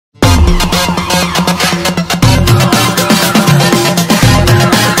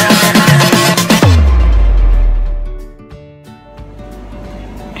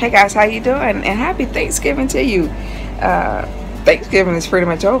guys, how you doing? And happy Thanksgiving to you. Thanksgiving is pretty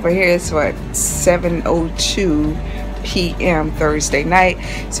much over here. It's what, 7:02 p.m. Thursday night.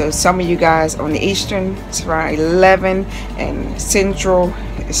 So some of you guys on the Eastern, it's around 11, and Central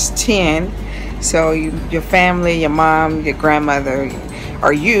is 10. So your family, your mom, your grandmother,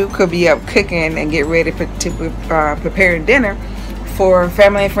 or you could be up cooking and get ready to prepare dinner for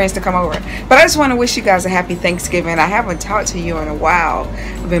family and friends to come over. But I just want to wish you guys a happy Thanksgiving. I haven't talked to you in a while.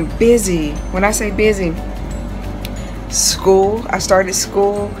 I've been busy. When I say busy, school. I started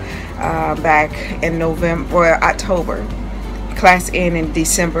school back in November or October. Class in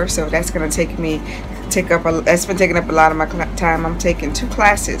December, so that's gonna that's been taking up a lot of my time. I'm taking 2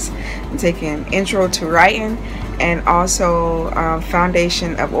 classes. I'm taking Intro to Writing and also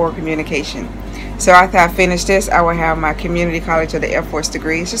Foundation of Oral Communication. So after I finish this, I will have my Community College of the Air Force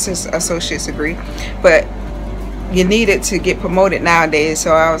degree. It's just an associate's degree, but you need it to get promoted nowadays.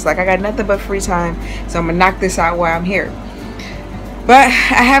 So I was like, I got nothing but free time, so I'm gonna knock this out while I'm here. But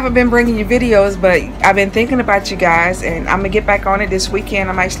I haven't been bringing you videos, but I've been thinking about you guys, and I'm gonna get back on it this weekend.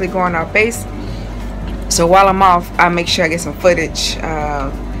 I'm actually going off base, so while I'm off, I'll make sure I get some footage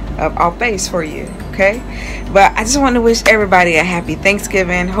of off base for you. Okay, but I just want to wish everybody a happy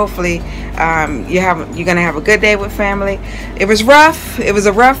Thanksgiving. Hopefully you're gonna have a good day with family. It was rough.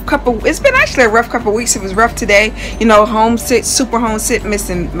 It's been actually a rough couple weeks. It was rough today, you know, homesick, super homesick,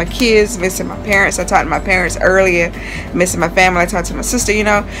 missing my kids, missing my parents. I talked to my parents earlier, missing my family. I talked to my sister, you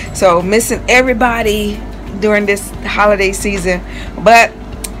know, so missing everybody during this holiday season. But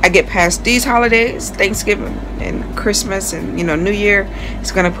I get past these holidays, Thanksgiving and Christmas and, you know, New Year.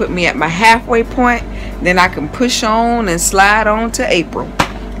 It's going to put me at my halfway point. Then I can push on and slide on to April.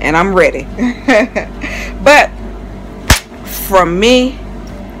 And I'm ready. But from me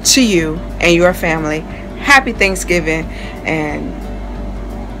to you and your family, happy Thanksgiving. And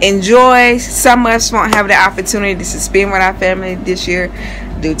enjoy. Some of us won't have the opportunity to spend with our family this year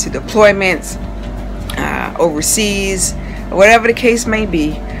due to deployments, overseas, whatever the case may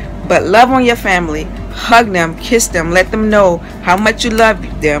be. But love on your family, hug them, kiss them, let them know how much you love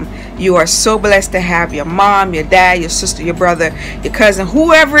them. You are so blessed to have your mom, your dad, your sister, your brother, your cousin,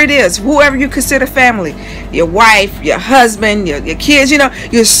 whoever it is, whoever you consider family, your wife, your husband, your kids, you know,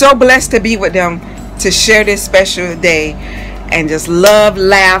 you're so blessed to be with them, to share this special day and just love,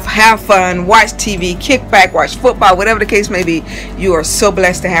 laugh, have fun, watch TV, kick back, watch football, whatever the case may be. You are so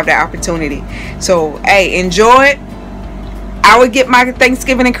blessed to have that opportunity. So, hey, enjoy it. I would get my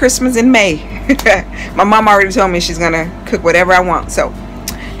Thanksgiving and Christmas in May. My mom already told me she's gonna cook whatever I want. So,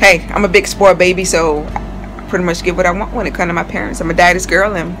 hey, I'm a big spoiled baby, so I pretty much get what I want when it comes to my parents. I'm a daddy's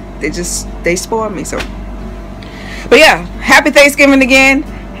girl, and they spoil me. So, but yeah, happy Thanksgiving again.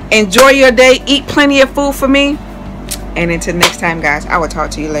 Enjoy your day. Eat plenty of food for me. And until next time, guys, I will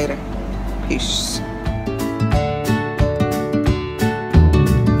talk to you later. Peace.